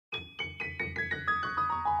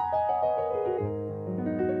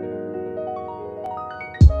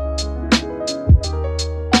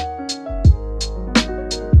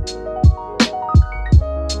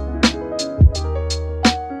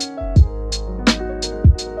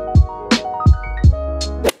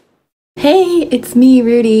Hey, it's me,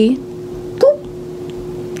 Rudy.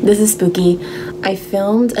 Boop. This is spooky. I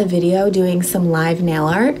filmed a video doing some live nail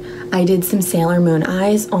art. I did some Sailor Moon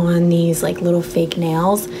eyes on these like little fake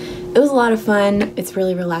nails. It was a lot of fun. It's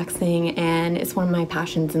really relaxing and it's one of my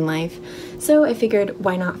passions in life. So I figured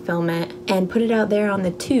why not film it and put it out there on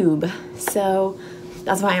the tube. So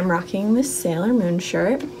that's why I'm rocking this Sailor Moon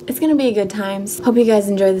shirt. It's gonna be a good time. Hope you guys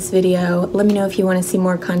enjoy this video. Let me know if you want to see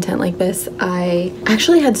more content like this. I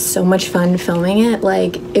actually had so much fun filming it.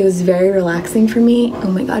 Like, it was very relaxing for me. Oh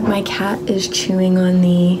my god, my cat is chewing on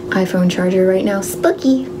the iPhone charger right now.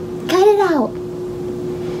 Spooky, cut it out.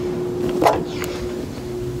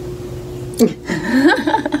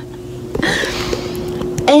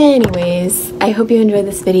 Anyways, I hope you enjoyed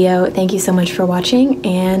this video. Thank you so much for watching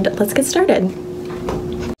and let's get started.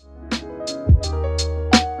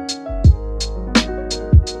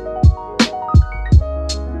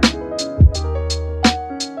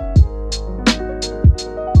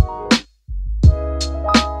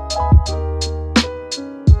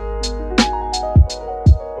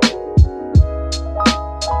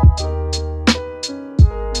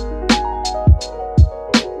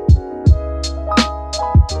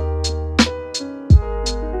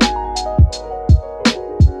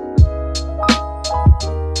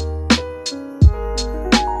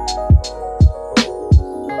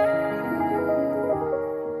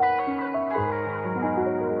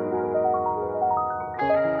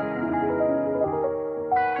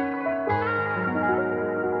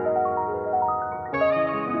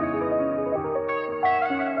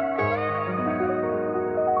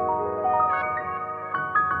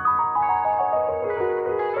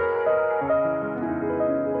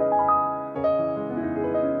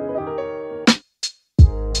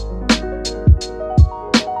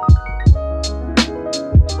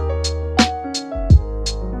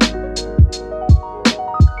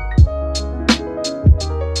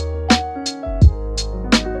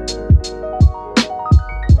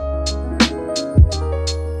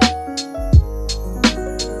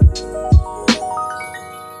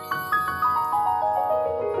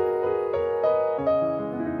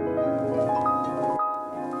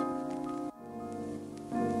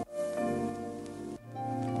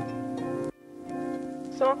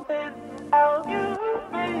 Something about you,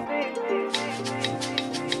 baby.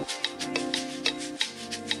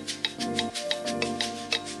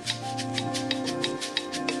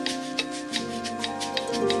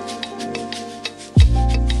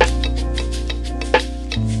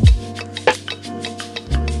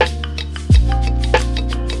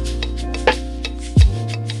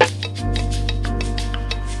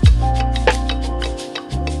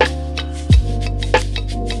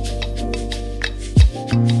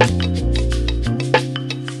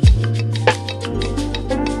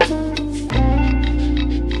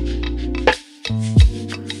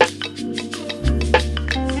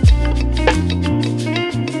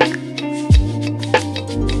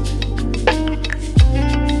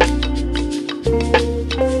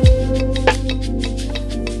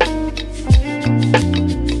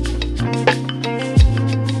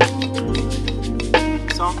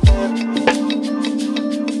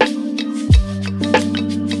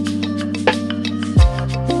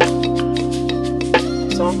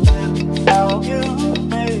 Something about you,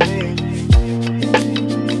 baby.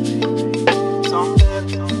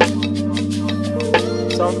 Something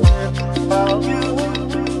about you. Something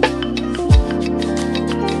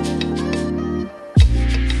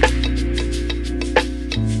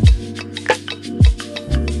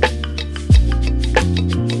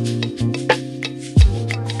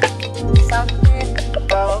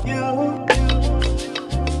about you.